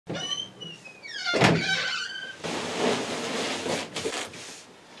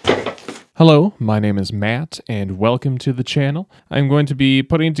Hello, my name is Matt, and welcome to the channel. I'm going to be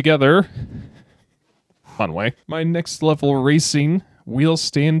putting together, fun way, my next level racing wheel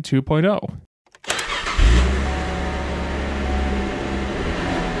stand 2.0.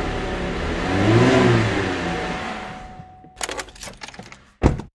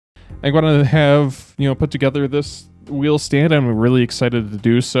 I'm going to have, put together this wheel stand. I'm really excited to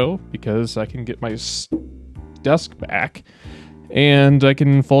do so because I can get my desk back and I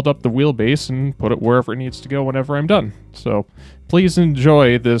can fold up the wheelbase and put it wherever it needs to go whenever I'm done. So please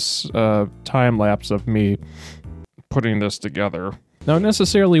enjoy this time lapse of me putting this together. Now, I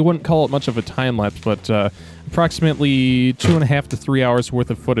necessarily wouldn't call it much of a time lapse, but approximately 2.5 to 3 hours worth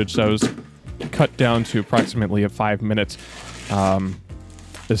of footage that was cut down to approximately a 5-minute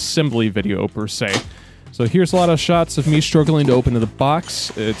assembly video per se. So here's a lot of shots of me struggling to open the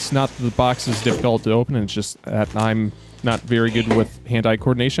box. It's not that the box is difficult to open, it's just that I'm not very good with hand-eye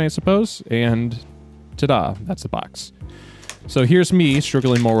coordination, I suppose, and ta-da, that's the box. So here's me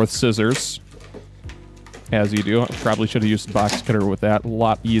struggling more with scissors, as you do. I probably should have used the box cutter with that, a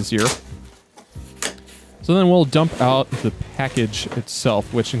lot easier. So then we'll dump out the package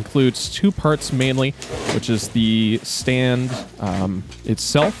itself, which includes 2 parts mainly, which is the stand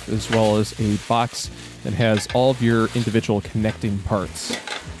itself, as well as a box that has all of your individual connecting parts.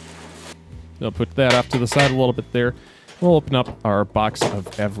 I'll put that off to the side a little bit there. We'll open up our box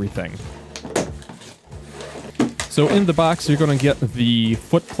of everything. So in the box, you're going to get the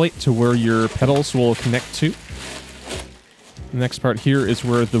foot plate to where your pedals will connect to. The next part here is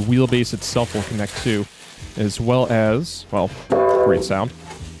where the wheelbase itself will connect to, as well as, well, great sound.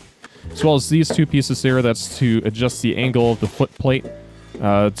 As well as these 2 pieces there, that's to adjust the angle of the foot plate.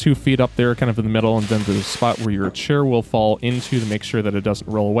 2 feet up there, kind of in the middle, and then the spot where your chair will fall into to make sure that it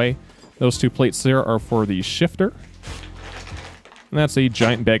doesn't roll away. Those 2 plates there are for the shifter. And that's a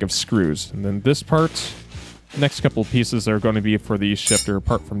giant bag of screws. And then this part, next couple of pieces are going to be for the shifter.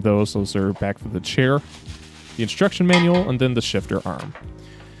 Apart from those are back for the chair, the instruction manual, and then the shifter arm.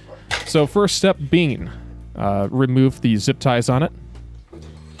 So first step being, remove the zip ties on it.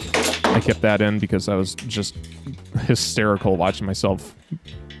 I kept that in because I was just hysterical watching myself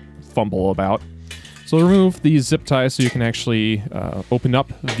fumble about. So remove the zip ties so you can actually open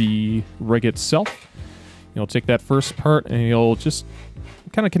up the rig itself. You'll take that first part and you'll just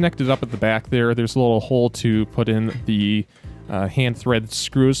kind of connect it up at the back there. There's a little hole to put in the hand thread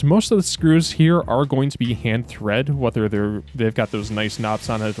screws. Most of the screws here are going to be hand thread, whether they've got those nice knots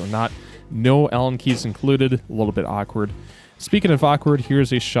on it or not. No Allen keys included, a little bit awkward. Speaking of awkward,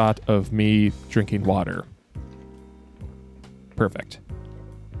 here's a shot of me drinking water. Perfect.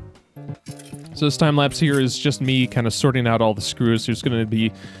 So this time lapse here is just me kind of sorting out all the screws. There's going to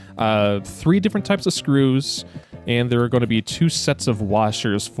be 3 different types of screws, and there are going to be 2 sets of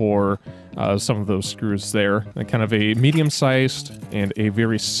washers for some of those screws there. And kind of a medium-sized and a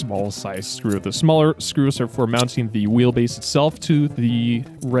very small-sized screw. The smaller screws are for mounting the wheelbase itself to the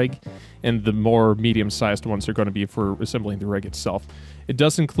rig, and the more medium-sized ones are going to be for assembling the rig itself. It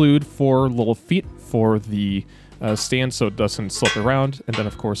does include 4 little feet for the stand so it doesn't slip around, and then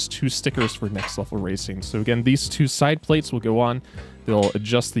of course 2 stickers for next level racing. So again, these 2 side plates will go on. They'll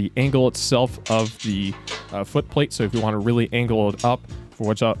adjust the angle itself of the foot plate, so if you want to really angle it up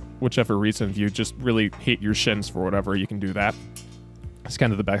for whichever reason, if you just really hate your shins for whatever, you can do that. It's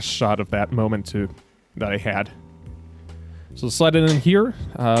kind of the best shot of that moment that I had. So slide it in here.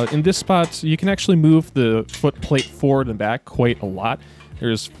 In this spot, you can actually move the foot plate forward and back quite a lot.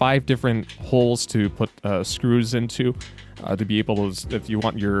 There's 5 different holes to put screws into to be able to, if you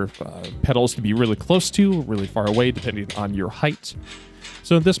want your pedals to be really close to, really far away, depending on your height.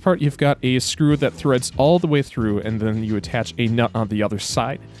 So in this part, you've got a screw that threads all the way through, and then you attach a nut on the other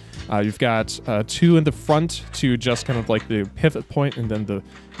side. You've got 2 in the front to just kind of like the pivot point, and then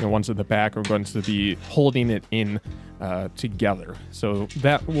the ones in the back are going to be holding it in together. So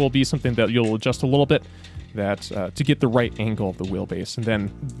that will be something that you'll adjust a little bit to get the right angle of the wheelbase. And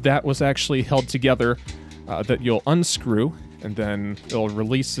then that was actually held together that you'll unscrew, and then it'll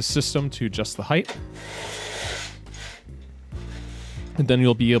release the system to adjust the height. And then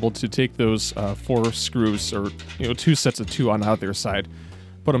you'll be able to take those 4 screws, or 2 sets of 2 on either side,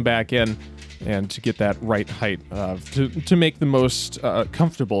 put them back in, and to get that right height to make the most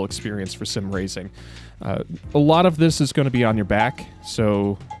comfortable experience for sim racing. A lot of this is going to be on your back,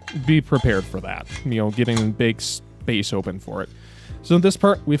 so be prepared for that. Getting big space open for it. So in this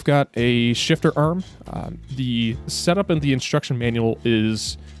part, we've got a shifter arm. The setup in the instruction manual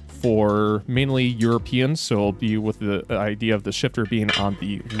is for mainly Europeans, so it'll be with the idea of the shifter being on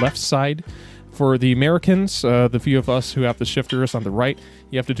the left side. For the Americans, the few of us who have the shifters on the right,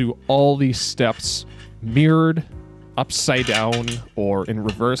 you have to do all these steps mirrored, upside down, or in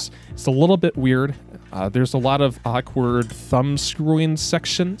reverse. It's a little bit weird. There's a lot of awkward thumb screwing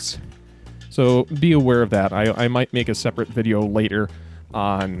sections, so be aware of that. I might make a separate video later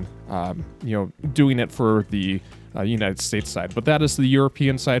on, doing it for the United States side. But that is the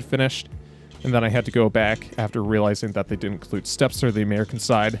European side finished. And then I had to go back after realizing that they didn't include steps for the American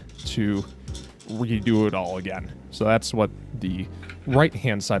side to redo it all again. So that's what the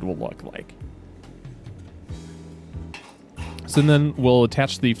right-hand side will look like. So then we'll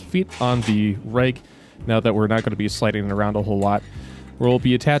attach the feet on the rig, now that we're not going to be sliding it around a whole lot. We'll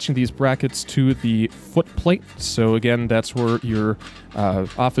be attaching these brackets to the foot plate. So again, that's where your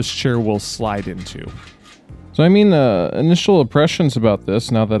office chair will slide into. So initial impressions about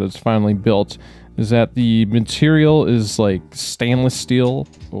this, now that it's finally built, is that the material is like stainless steel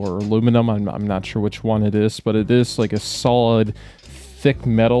or aluminum. I'm not sure which one it is, but it is like a solid, thick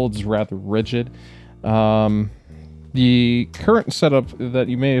metal. It's rather rigid. The current setup that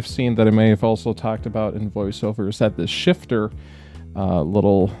you may have seen, that I may have also talked about in voiceover, is that the shifter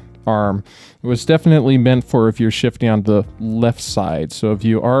little arm was definitely meant for if you're shifting on the left side. So if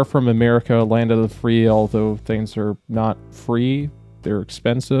you are from America, land of the free, although things are not free, they're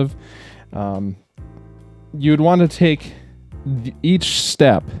expensive, you'd want to take each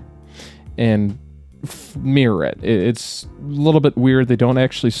step and mirror it. It's a little bit weird. They don't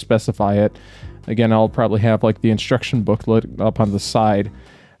actually specify it. Again, I'll probably have like the instruction booklet up on the side.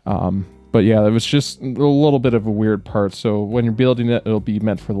 But yeah, it was just a little bit of a weird part. So when you're building it, it'll be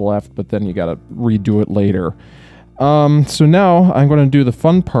meant for the left, but then you got to redo it later. So now I'm going to do the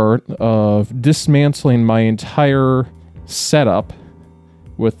fun part of dismantling my entire setup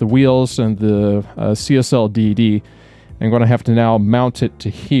with the wheels and the CSL DD. I'm going to have to now mount it to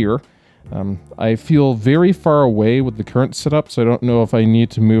here. I feel very far away with the current setup, so I don't know if I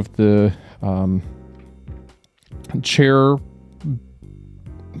need to move the chair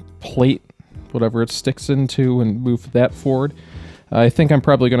plate, whatever it sticks into, and move that forward. I think I'm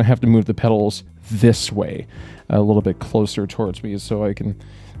probably going to have to move the pedals this way, a little bit closer towards me, so I can...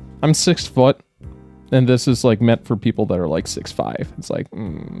 I'm 6 foot, and this is like meant for people that are like 6'5". It's like,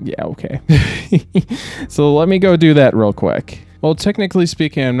 yeah, okay. So let me go do that real quick. Well, technically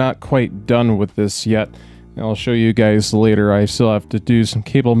speaking, I'm not quite done with this yet. I'll show you guys later. I still have to do some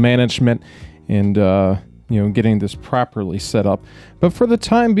cable management and, getting this properly set up. But for the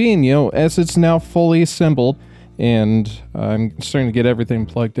time being, as it's now fully assembled and I'm starting to get everything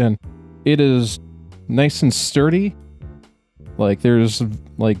plugged in, it is nice and sturdy. Like, there's,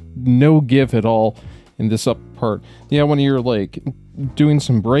 like, no give at all in this up part. Yeah, when you're, like, doing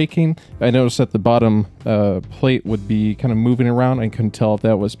some braking, I noticed that the bottom plate would be kind of moving around. I couldn't tell if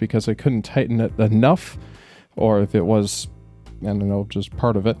that was because I couldn't tighten it enough, or if it was, I don't know, just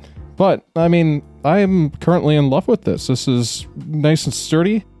part of it. But, I mean, I am currently in love with this. This is nice and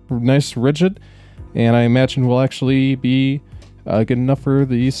sturdy, nice rigid, and I imagine will actually be good enough for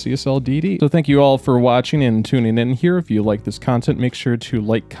the CSL DD. So thank you all for watching and tuning in here. If you like this content, make sure to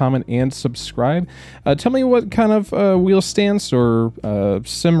like, comment, and subscribe. Tell me what kind of wheel stands or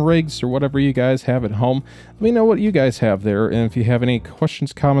sim rigs or whatever you guys have at home. Let me know what you guys have there, and if you have any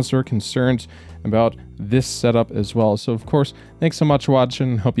questions, comments, or concerns about this setup as well. So of course, thanks so much for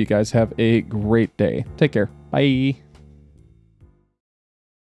watching. Hope you guys have a great day. Take care. Bye.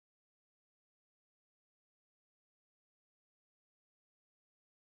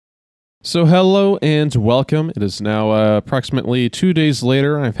 So hello and welcome. It is now approximately 2 days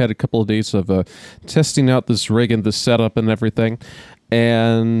later. I've had a couple of days of testing out this rig and the setup and everything,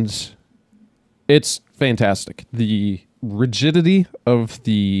 and it's fantastic. The rigidity of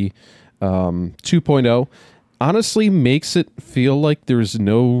the 2.0 honestly makes it feel like there's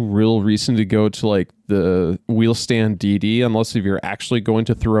no real reason to go to like the wheel stand DD unless if you're actually going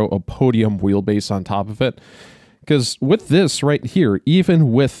to throw a podium wheelbase on top of it. Because with this right here,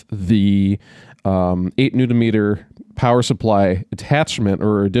 even with the 8 Nm power supply attachment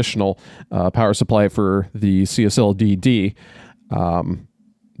or additional power supply for the CSL DD,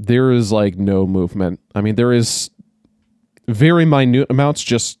 there is like no movement. I mean, there is very minute amounts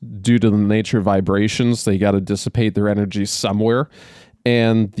just due to the nature of vibrations. They got to dissipate their energy somewhere.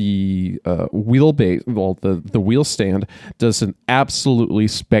 And the wheelbase, well, the wheel stand does an absolutely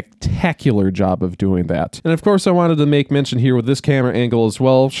spectacular job of doing that. And of course, I wanted to make mention here with this camera angle as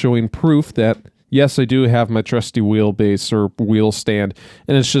well, showing proof that yes, I do have my trusty wheelbase or wheel stand,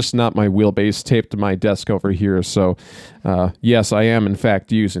 and it's just not my wheelbase taped to my desk over here. So yes, I am in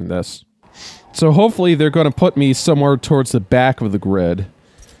fact using this. So hopefully they're going to put me somewhere towards the back of the grid.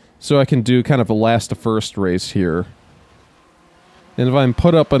 so I can do kind of a last to first race here. And if I'm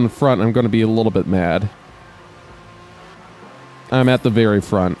put up in front, I'm going to be a little bit mad. I'm at the very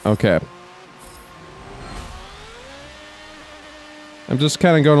front. Okay. I'm just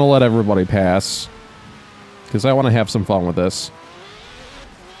kind of going to let everybody pass, because I want to have some fun with this.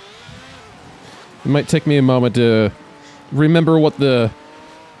 It might take me a moment to remember what the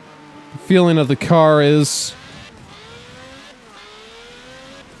feeling of the car is,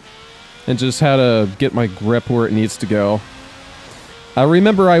 and just how to get my grip where it needs to go. I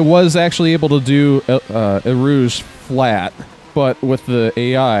remember I was actually able to do Eau Rouge flat, but with the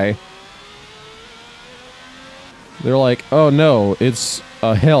AI, they're like, oh no, it's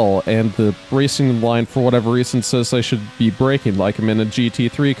a hill, and the racing line, for whatever reason, says I should be braking like I'm in a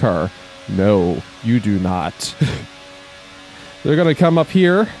GT3 car. No, you do not. They're gonna come up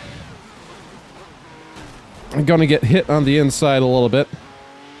here. I'm gonna get hit on the inside a little bit.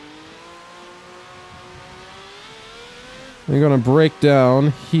 I'm gonna break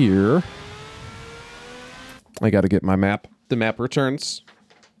down here. I gotta get my map. The map returns.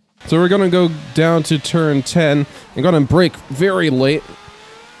 So we're gonna go down to turn 10. I'm gonna brake very late.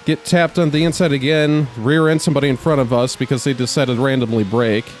 Get tapped on the inside again. Rear end somebody in front of us because they decided to randomly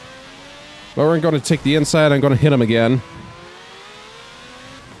brake. But we're gonna take the inside. I'm gonna hit him again.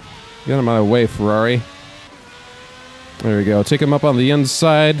 Get him out of the way, Ferrari. There we go. Take him up on the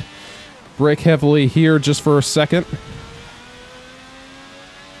inside. Brake heavily here just for a second.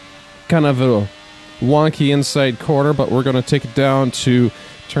 Kind of a wonky inside corner, but we're going to take it down to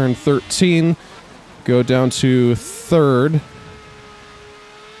turn 13. Go down to third.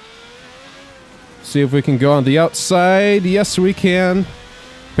 See if we can go on the outside. Yes, we can.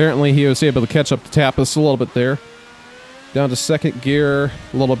 Apparently he was able to catch up to tap us a little bit there. Down to second gear,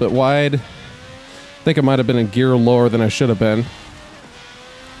 a little bit wide. I think I might have been in gear lower than I should have been.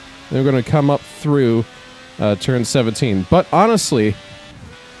 Then we're going to come up through turn 17. But honestly,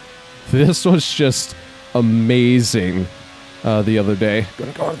 this was just amazing the other day.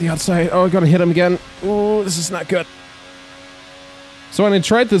 Gonna go on the outside. Oh, I'm gonna hit him again. Oh, this is not good. So when I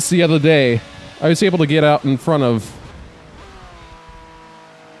tried this the other day, I was able to get out in front of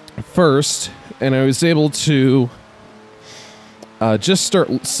first, and I was able to just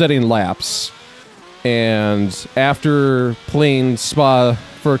start setting laps. And after playing Spa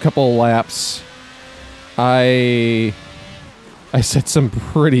for a couple of laps, I set some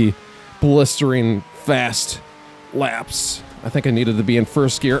pretty blistering fast laps. I think I needed to be in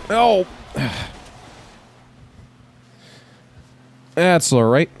first gear. Oh! That's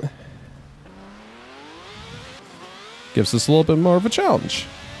alright. Gives us a little bit more of a challenge.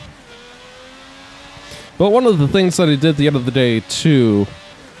 But one of the things that I did the end of the day, too,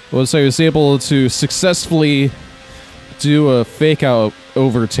 was I was able to successfully do a fake-out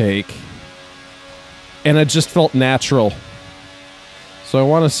overtake. And it just felt natural. So I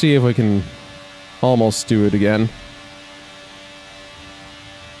want to see if we can almost do it again.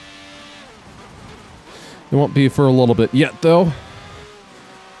 It won't be for a little bit yet, though.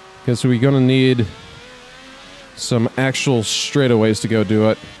 Because we're going to need some actual straightaways to go do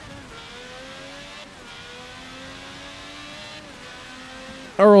it.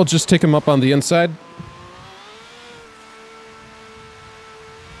 Or we'll just take him up on the inside.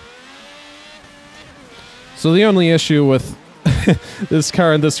 So the only issue with this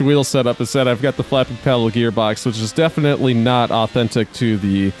car and this wheel setup is that I've got the flapping paddle gearbox, which is definitely not authentic to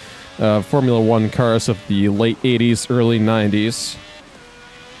the Formula 1 cars of the late 80s, early 90s.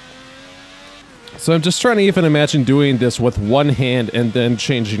 So I'm just trying to even imagine doing this with one hand and then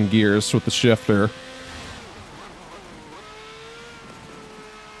changing gears with the shifter.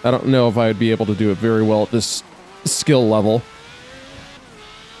 I don't know if I would be able to do it very well at this skill level.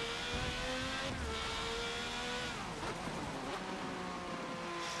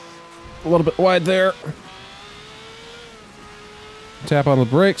 A little bit wide there. Tap on the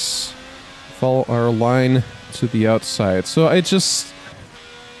brakes. Follow our line to the outside. So I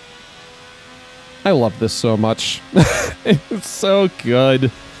love this so much. It's so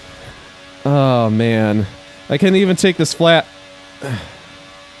good. Oh, man. I can't even take this flat.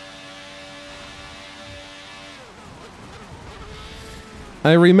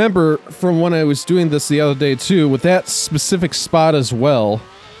 I remember from when I was doing this the other day, too, with that specific spot as well.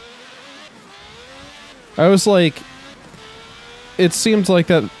 I was like, it seemed like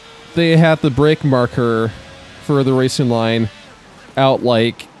that they had the brake marker for the racing line out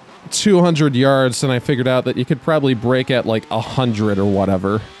like 200 yards, and I figured out that you could probably brake at like 100 or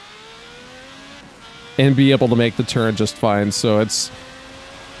whatever and be able to make the turn just fine. So it's...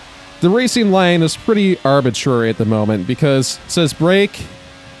 the racing line is pretty arbitrary at the moment because it says brake,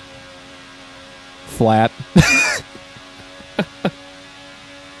 flat.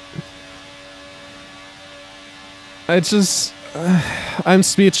 It's just, I'm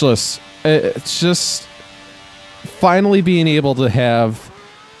speechless. It's just finally being able to have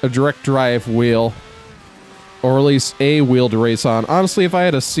a direct drive wheel, or at least a wheel to race on. Honestly, if I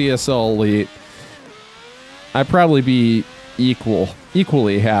had a CSL Elite, I'd probably be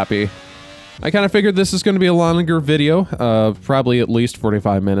equally happy. I kind of figured this is going to be a longer video, probably at least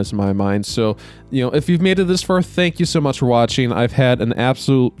 45 minutes in my mind. So, you know, if you've made it this far, thank you so much for watching. I've had an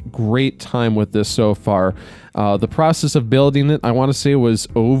absolute great time with this so far. The process of building it, I want to say, was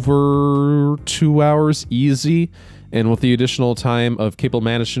over 2 hours easy. And with the additional time of cable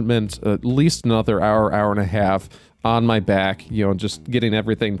management, at least another hour, hour and a half on my back, you know, just getting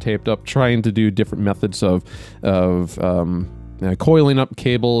everything taped up, trying to do different methods of coiling up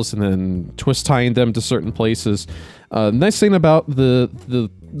cables and then twist tying them to certain places. Nice thing about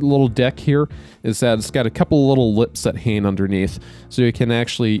the little deck here is that it's got a couple little lips that hang underneath, so you can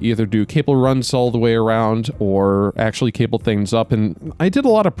actually either do cable runs all the way around or actually cable things up. And I did a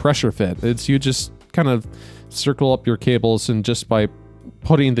lot of pressure fit. It's you just kind of circle up your cables, and just by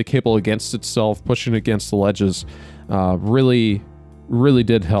putting the cable against itself, pushing against the ledges, really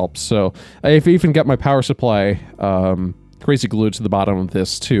did help. So I've even got my power supply crazy glued to the bottom of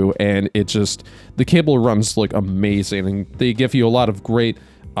this too, and it just, the cable runs look amazing, and they give you a lot of great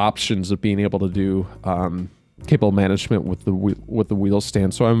options of being able to do cable management with the wheel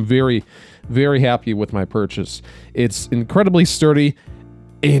stand. So I'm very happy with my purchase. It's incredibly sturdy,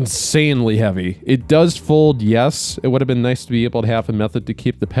 insanely heavy. It does fold, yes. It would have been nice to be able to have a method to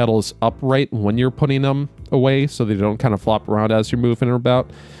keep the pedals upright when you're putting them away, so they don't kind of flop around as you're moving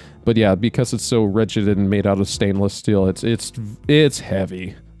about. But yeah, because it's so rigid and made out of stainless steel, it's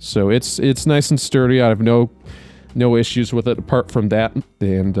heavy. So it's nice and sturdy. I have no issues with it apart from that.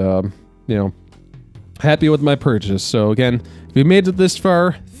 And you know, happy with my purchase. So again, if you made it this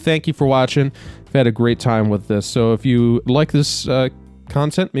far, thank you for watching. I've had a great time with this. So if you like this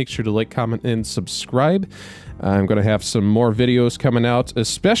content, make sure to like, comment, and subscribe. I'm going to have some more videos coming out,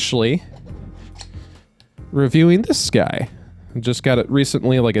 especially reviewing this guy. Just got it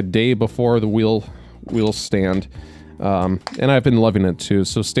recently, like a day before the wheel stand, and I've been loving it too,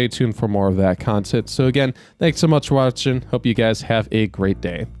 so stay tuned for more of that content. So again, thanks so much for watching. Hope you guys have a great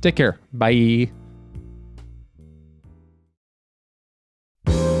day. Take care. Bye.